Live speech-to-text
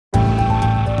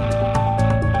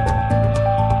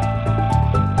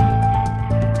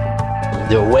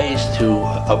there are ways to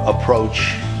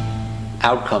approach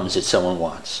outcomes that someone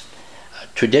wants.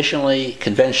 Traditionally,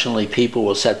 conventionally, people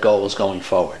will set goals going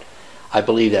forward. I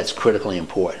believe that's critically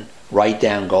important. Write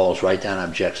down goals, write down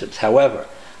objectives. However,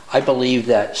 I believe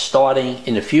that starting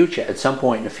in the future, at some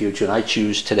point in the future, and I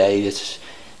choose today, this is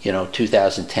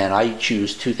 2010, I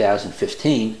choose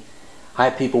 2015, I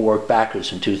have people work backwards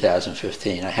from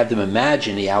 2015. I have them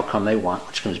imagine the outcome they want,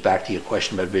 which comes back to your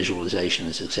question about visualization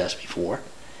and success before,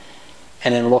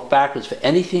 and then look backwards for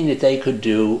anything that they could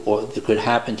do or that could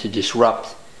happen to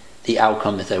disrupt the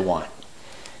outcome that they want.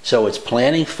 So it's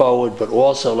planning forward, but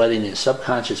also letting the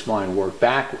subconscious mind work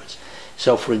backwards.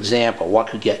 So for example, what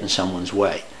could get in someone's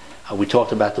way? We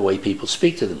talked about the way people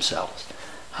speak to themselves.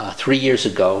 3 years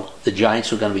ago, the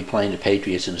Giants were going to be playing the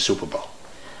Patriots in the Super Bowl.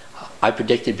 I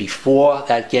predicted before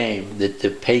that game that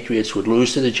the Patriots would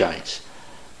lose to the Giants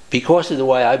because of the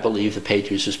way I believe the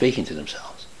Patriots were speaking to themselves.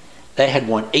 They had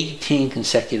won 18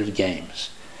 consecutive games.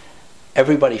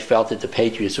 Everybody felt that the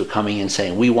Patriots were coming in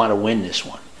saying, we want to win this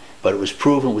one. But it was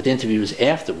proven with interviews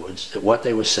afterwards that what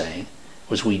they were saying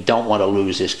was, we don't want to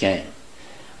lose this game.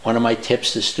 One of my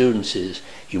tips to students is,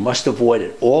 you must avoid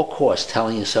at all costs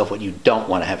telling yourself what you don't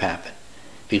want to have happen.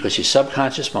 Because your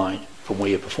subconscious mind, from where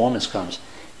your performance comes,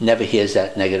 never hears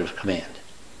that negative command.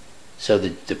 So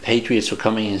the Patriots were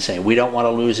coming in saying, we don't want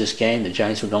to lose this game. The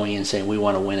Giants were going in saying, we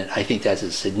want to win it. I think that's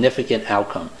a significant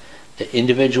outcome. The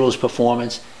individual's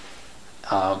performance,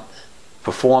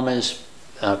 performers,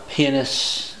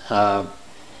 pianists,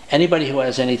 anybody who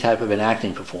has any type of an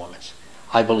acting performance,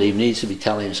 I believe needs to be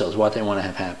telling themselves what they want to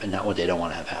have happen, not what they don't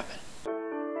want to have happen.